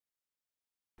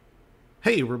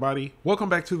Hey everybody, welcome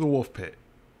back to the Wolf Pit.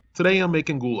 Today I'm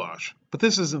making goulash, but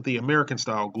this isn't the American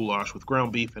style goulash with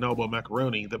ground beef and elbow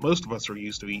macaroni that most of us are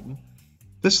used to eating.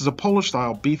 This is a Polish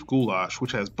style beef goulash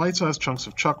which has bite-sized chunks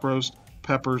of chuck roast,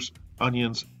 peppers,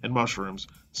 onions, and mushrooms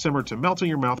simmered to melt in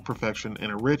your mouth perfection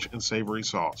in a rich and savory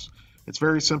sauce. It's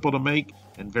very simple to make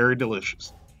and very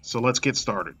delicious. So let's get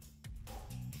started.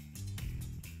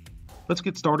 Let's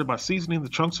get started by seasoning the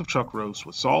chunks of chuck roast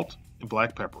with salt and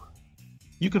black pepper.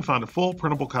 You can find a full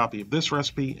printable copy of this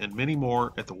recipe and many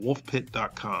more at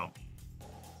thewolfpit.com.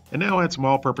 And now add some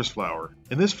all-purpose flour,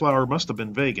 and this flour must have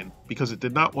been vegan because it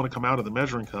did not want to come out of the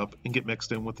measuring cup and get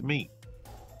mixed in with the meat.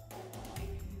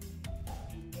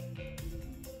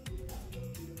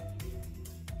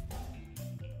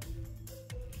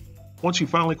 Once you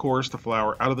finally coerce the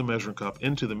flour out of the measuring cup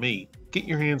into the meat, get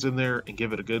your hands in there and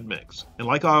give it a good mix. And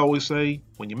like I always say,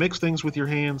 when you mix things with your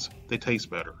hands, they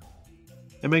taste better.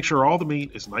 And make sure all the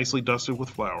meat is nicely dusted with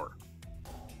flour.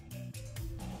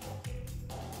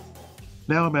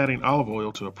 Now I'm adding olive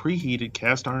oil to a preheated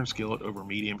cast iron skillet over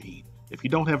medium heat. If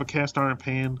you don't have a cast iron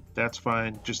pan, that's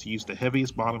fine, just use the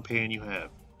heaviest bottom pan you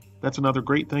have. That's another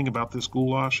great thing about this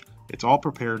goulash, it's all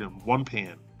prepared in one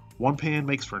pan. One pan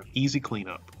makes for an easy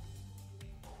cleanup.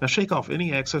 Now shake off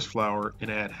any excess flour and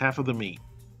add half of the meat.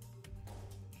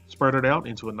 Spread it out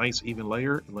into a nice even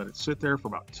layer and let it sit there for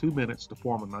about 2 minutes to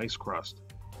form a nice crust.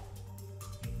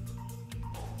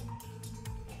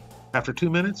 After 2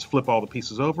 minutes, flip all the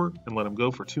pieces over and let them go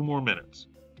for 2 more minutes.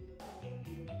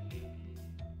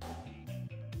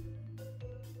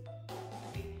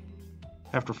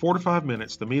 After 4 to 5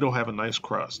 minutes, the meat will have a nice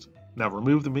crust. Now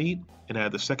remove the meat and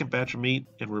add the second batch of meat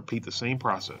and repeat the same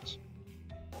process.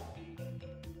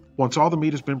 Once all the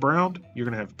meat has been browned, you're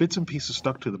going to have bits and pieces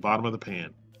stuck to the bottom of the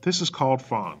pan. This is called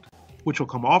fond, which will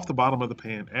come off the bottom of the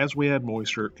pan as we add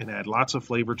moisture and add lots of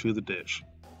flavor to the dish.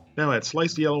 Now add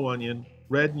sliced yellow onion,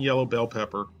 red and yellow bell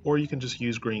pepper, or you can just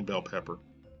use green bell pepper.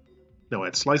 Now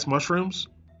add sliced mushrooms,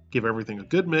 give everything a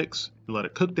good mix, and let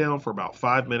it cook down for about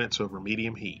 5 minutes over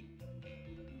medium heat.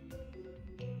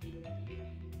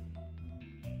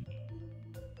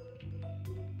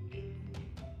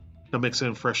 Now mix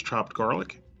in fresh chopped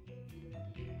garlic,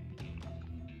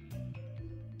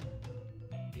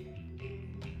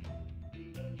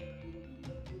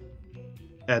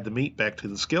 add the meat back to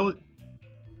the skillet,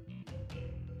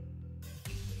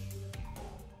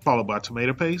 followed by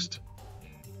tomato paste,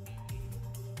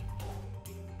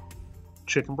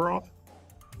 chicken broth,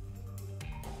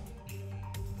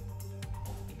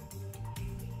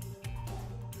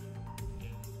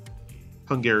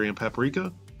 Hungarian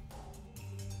paprika,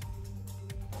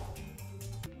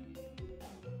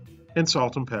 and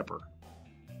salt and pepper.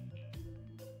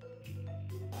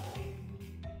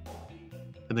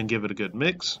 And then give it a good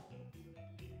mix.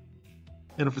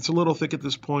 And if it's a little thick at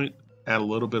this point, add a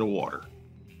little bit of water.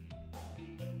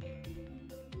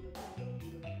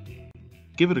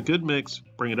 Give it a good mix,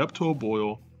 bring it up to a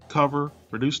boil, cover,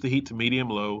 reduce the heat to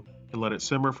medium-low, and let it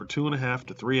simmer for 2.5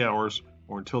 to 3 hours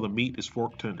or until the meat is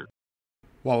fork tender.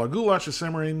 While our goulash is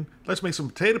simmering, let's make some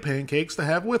potato pancakes to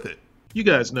have with it. You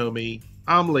guys know me,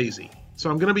 I'm lazy, so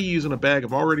I'm going to be using a bag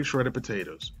of already shredded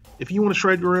potatoes. If you want to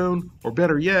shred your own, or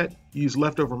better yet, use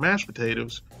leftover mashed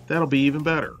potatoes, that'll be even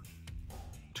better.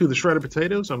 To the shredded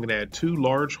potatoes, I'm going to add 2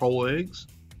 large whole eggs,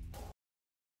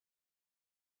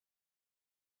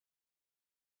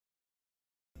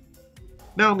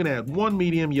 now I'm going to add 1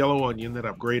 medium yellow onion that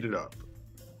I've grated up.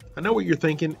 I know what you're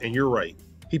thinking, and you're right.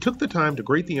 He took the time to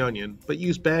grate the onion, but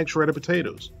used bag shredded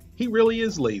potatoes. He really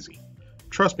is lazy.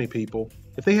 Trust me, people,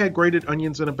 if they had grated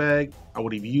onions in a bag, I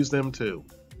would have used them too.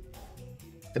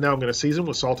 And now I'm going to season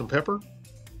with salt and pepper.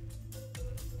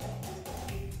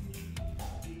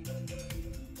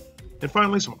 And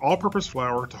finally, some all-purpose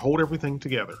flour to hold everything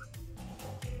together.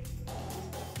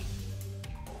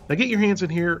 Now get your hands in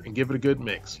here and give it a good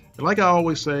mix. And like I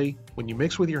always say, when you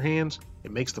mix with your hands,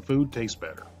 it makes the food taste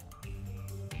better.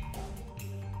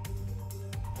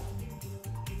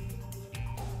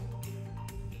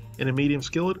 In a medium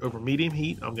skillet over medium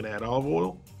heat, I'm going to add olive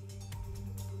oil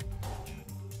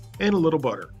and a little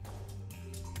butter.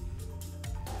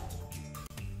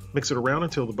 Mix it around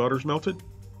until the butter's melted.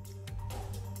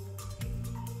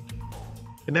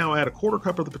 And now add a 1/4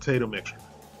 cup of the potato mixture.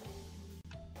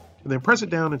 And then press it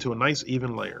down into a nice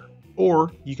even layer.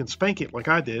 Or you can spank it like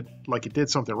I did, like it did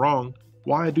something wrong.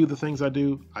 Why I do the things I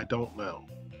do, I don't know.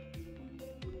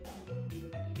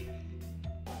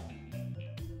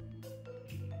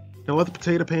 Now let the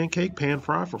potato pancake pan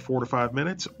fry for 4 to 5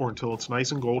 minutes or until it's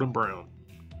nice and golden brown.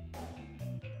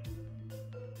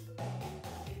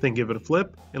 Then give it a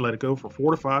flip and let it go for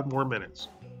 4 to 5 more minutes.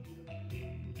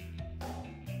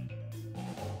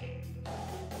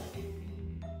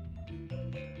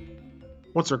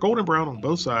 Once they're golden brown on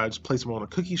both sides, place them on a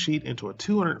cookie sheet into a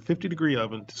 250-degree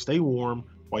oven to stay warm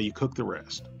while you cook the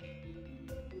rest.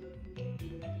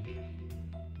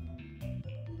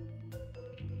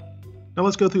 Now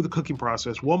let's go through the cooking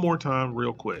process one more time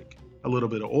real quick. A little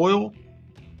bit of oil,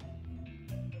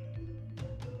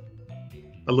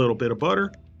 a little bit of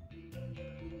butter,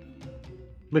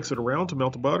 mix it around to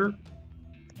melt the butter,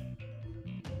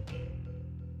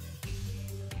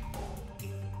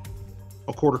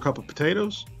 a quarter cup of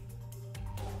potatoes,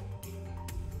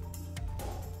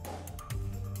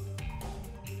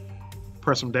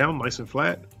 press them down nice and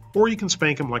flat, or you can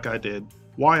spank them like I did.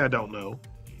 Why, I don't know.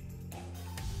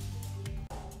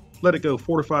 Let it go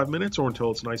 4 to 5 minutes or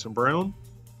until it's nice and brown.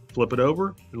 Flip it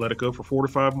over and let it go for 4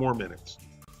 to 5 more minutes.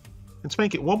 And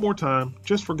spank it one more time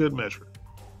just for good measure.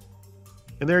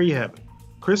 And there you have it.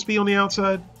 Crispy on the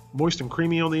outside, moist and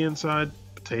creamy on the inside,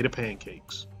 potato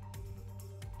pancakes.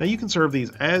 Now you can serve these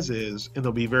as is and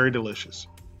they'll be very delicious.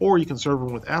 Or you can serve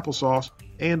them with applesauce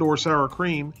and or sour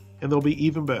cream and they'll be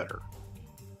even better.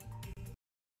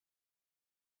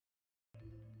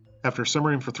 After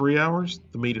simmering for 3 hours,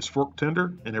 the meat is fork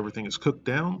tender and everything is cooked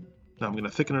down. Now I'm going to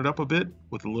thicken it up a bit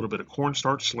with a little bit of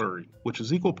cornstarch slurry, which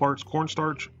is equal parts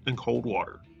cornstarch and cold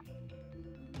water.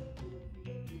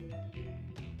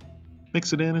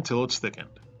 Mix it in until it's thickened.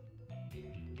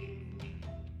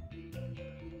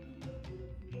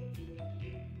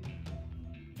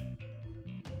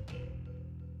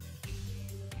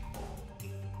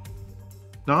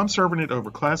 Now I'm serving it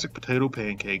over classic potato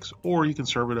pancakes, or you can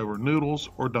serve it over noodles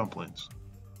or dumplings.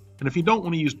 And if you don't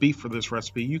want to use beef for this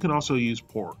recipe, you can also use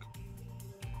pork.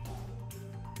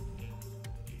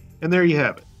 And there you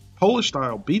have it,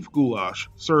 Polish-style beef goulash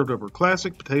served over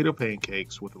classic potato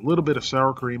pancakes with a little bit of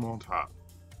sour cream on top.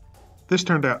 This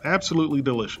turned out absolutely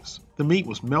delicious. The meat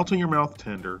was melt in your mouth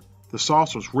tender, the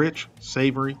sauce was rich,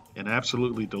 savory, and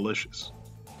absolutely delicious.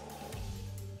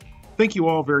 Thank you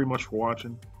all very much for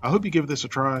watching. I hope you give this a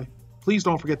try. Please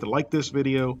don't forget to like this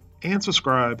video and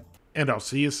subscribe, and I'll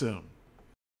see you soon.